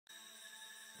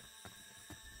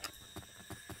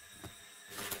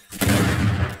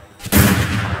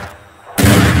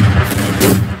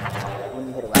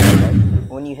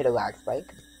you hit a lag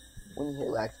spike. When you hit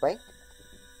a lag spike.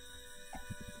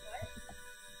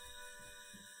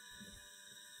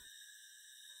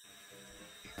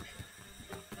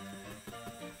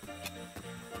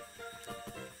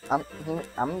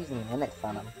 I'm using Linux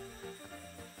on him.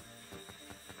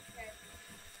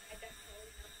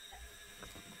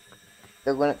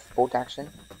 The Linux bolt action.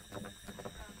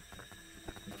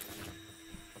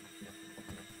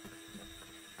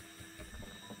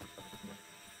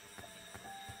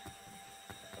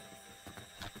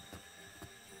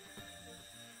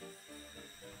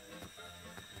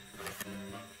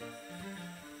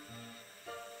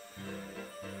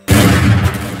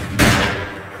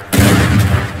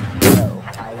 No,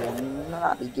 I will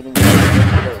not be giving you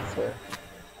today, sir.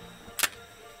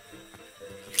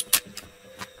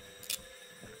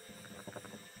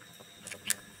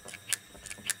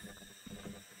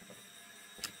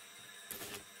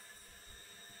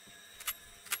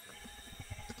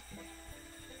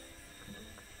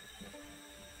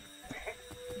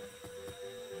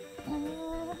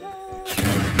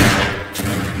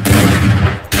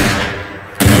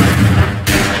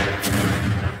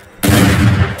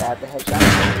 Grab the headshot.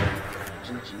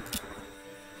 GG.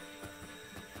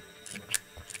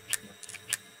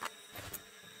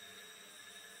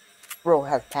 Bro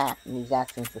has pat and he's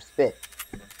asking for spit.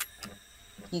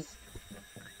 He's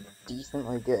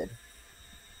decently good.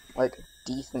 Like,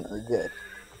 decently good.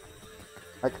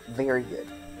 Like, very good.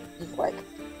 He's like...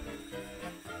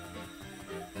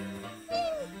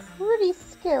 he's pretty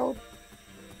skilled.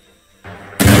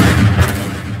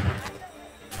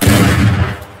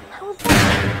 How is that?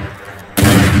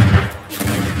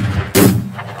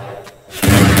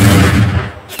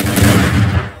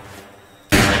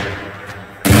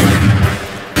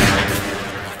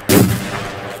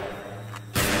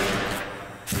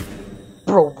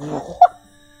 Bro, what?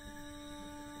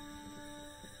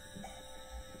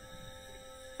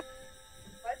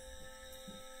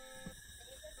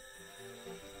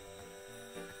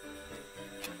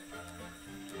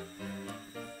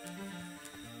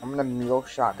 I'm gonna mule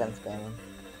shotgun spam him.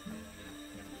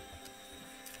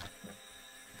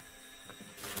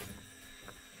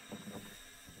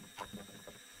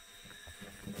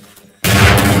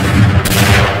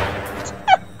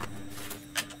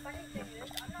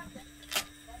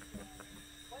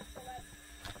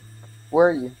 Where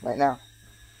are you right now?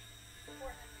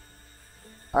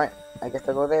 Alright, I guess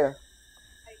I'll go there.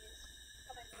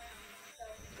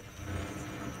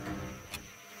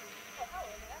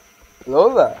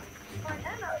 Lola!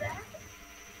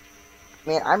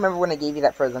 Man, I remember when I gave you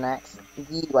that frozen axe. Do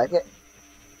you like it?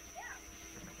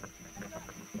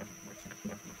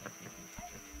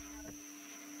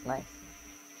 Nice.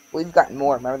 We've gotten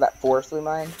more. Remember that forest we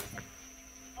mined?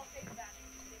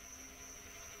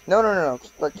 No.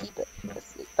 Look, keep it.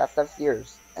 That stuff's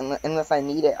yours. Unless I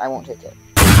need it, I won't take it.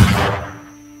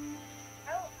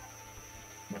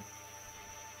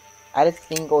 I had a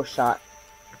single shot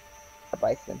a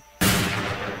bison.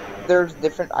 There's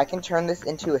different... I can turn this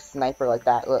into a sniper like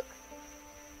that. Look.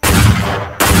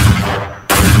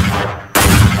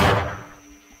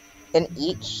 And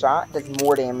each shot does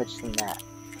more damage than that.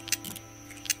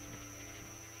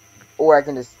 Or I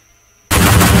can just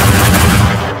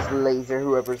laser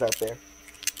whoever's out there.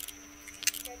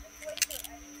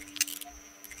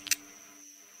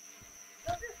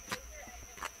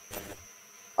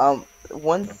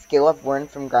 One skill I've learned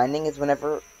from grinding is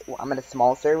whenever I'm at a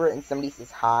small server and somebody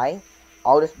says hi,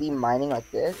 I'll just be mining like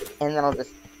this, and then I'll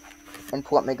just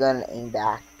pull up my gun and aim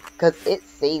back. Because it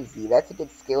saves you. That's a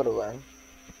good skill to learn.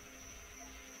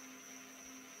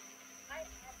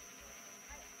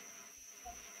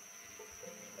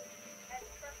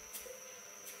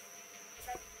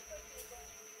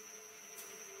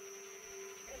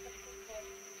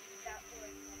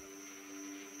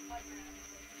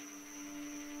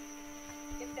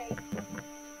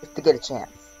 Just to get a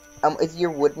chance. Is your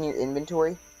wood in your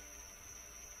inventory?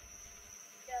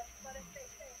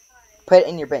 Put it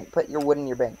in your bank. Put your wood in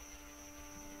your bank.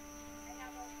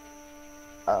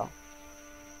 Oh.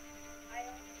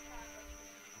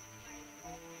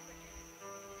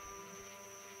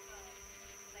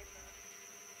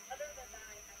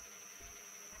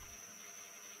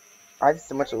 I have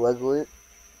so much leg loot.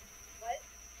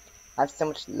 I have so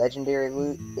much legendary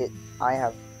loot. I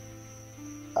have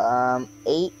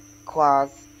 8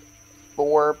 claws,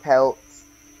 4 pelts.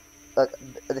 Look,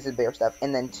 this is bear stuff,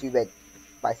 and then 2 big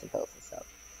bison pelts and stuff.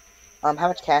 How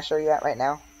much cash are you at right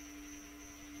now?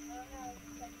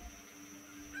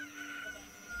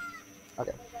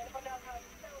 Okay.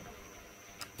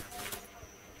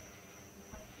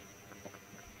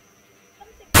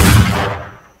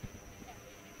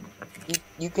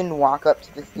 you can walk up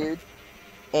to this dude,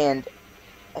 and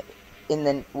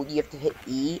then you have to hit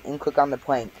E and click on the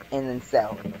plank, and then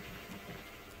sell.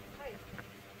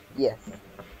 Yes.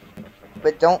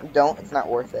 But don't, it's not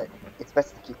worth it. It's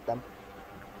best to keep them.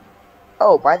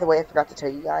 Oh, by the way, I forgot to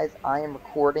tell you guys, I am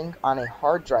recording on a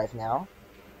hard drive now.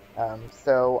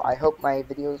 So I hope my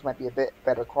videos might be a bit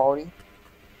better quality.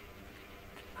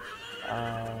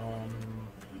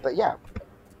 But yeah.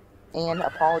 And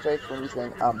apologize for me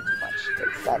saying too much,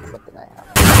 because that's something I have.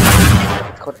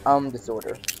 It's called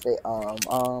disorder. Say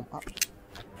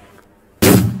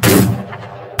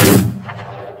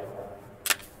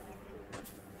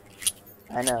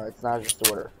I know, it's not a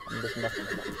disorder. I'm just messing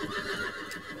with it.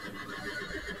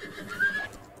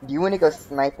 Do you want to go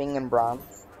sniping in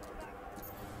bronze?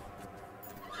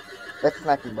 Let's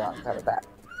snipe in bronze, how about that?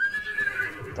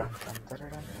 Dun, dun, dun, dun,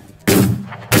 dun.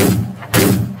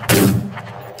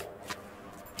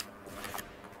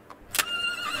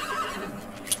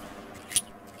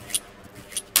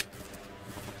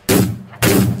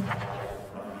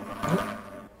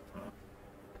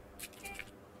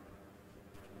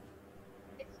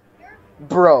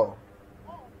 Bro.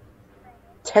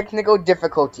 Technical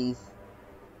difficulties.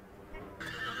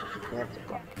 You have to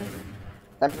go.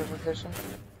 Sniper position.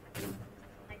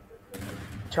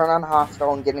 Turn on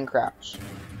hostile and get in crouch.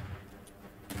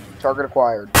 Target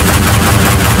acquired.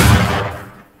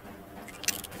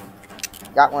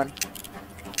 Got one.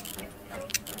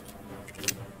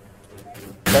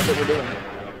 That's what we're doing.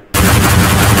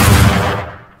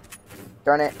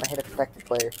 Darn it, I hit a protected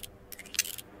player.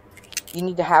 You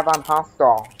need to have on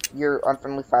hostile. You're on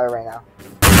friendly fire right now.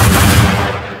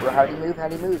 Bro, how do you move? How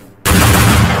do you move?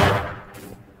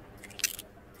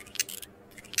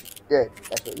 Good,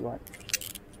 that's what you want.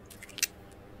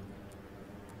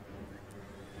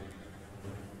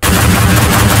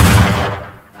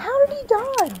 How did he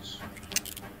dodge?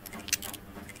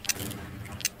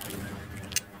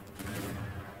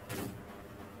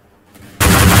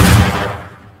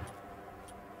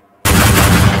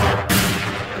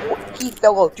 He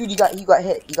fell low. Dude, you got hit.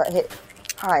 You got hit.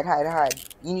 Hide, hide, hide.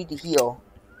 You need to heal.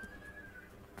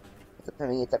 It's up to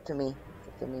me, it's up to me. It's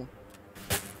up to me.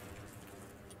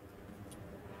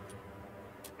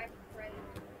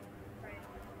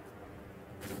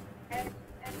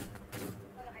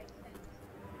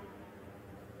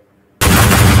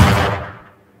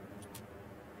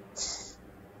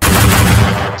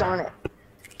 Darn it.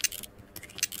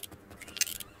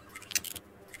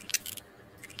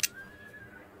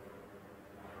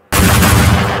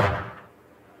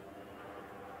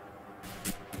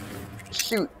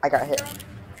 Shoot, I got hit.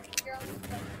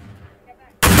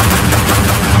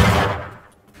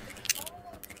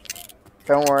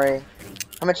 Don't worry.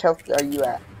 How much health are you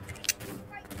at?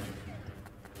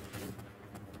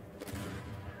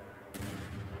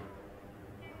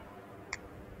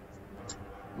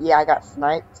 Yeah, I got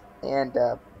sniped, and,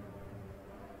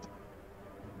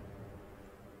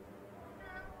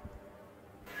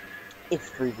 it's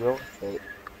free real estate.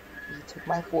 You took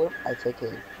my fort, I take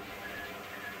his.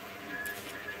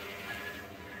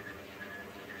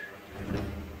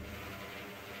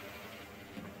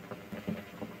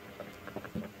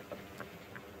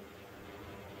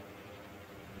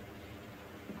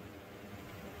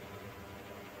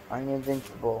 I'm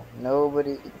invincible.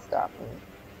 Nobody can stop me.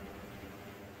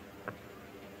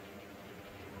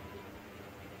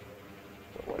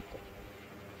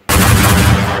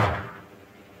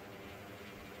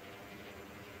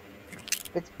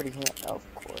 It's pretty hand, oh,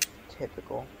 of course,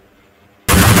 typical.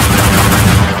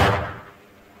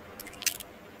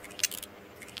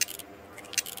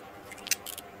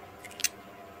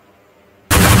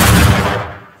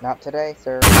 Not today,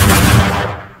 sir.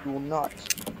 You will not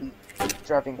be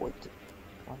driving weight.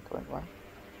 Come on.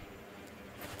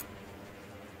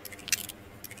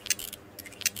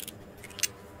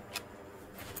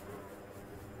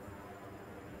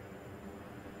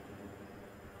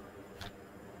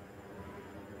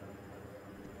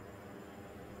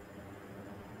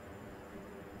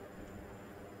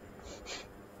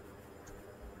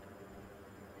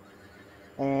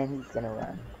 And he's gonna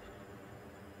run.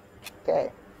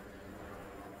 Okay.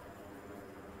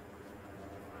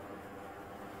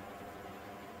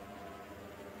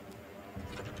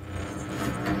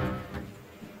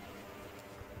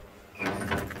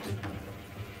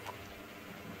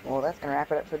 Well, that's gonna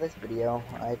wrap it up for this video.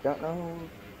 I don't know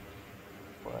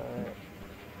what...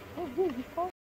 Oh, dude,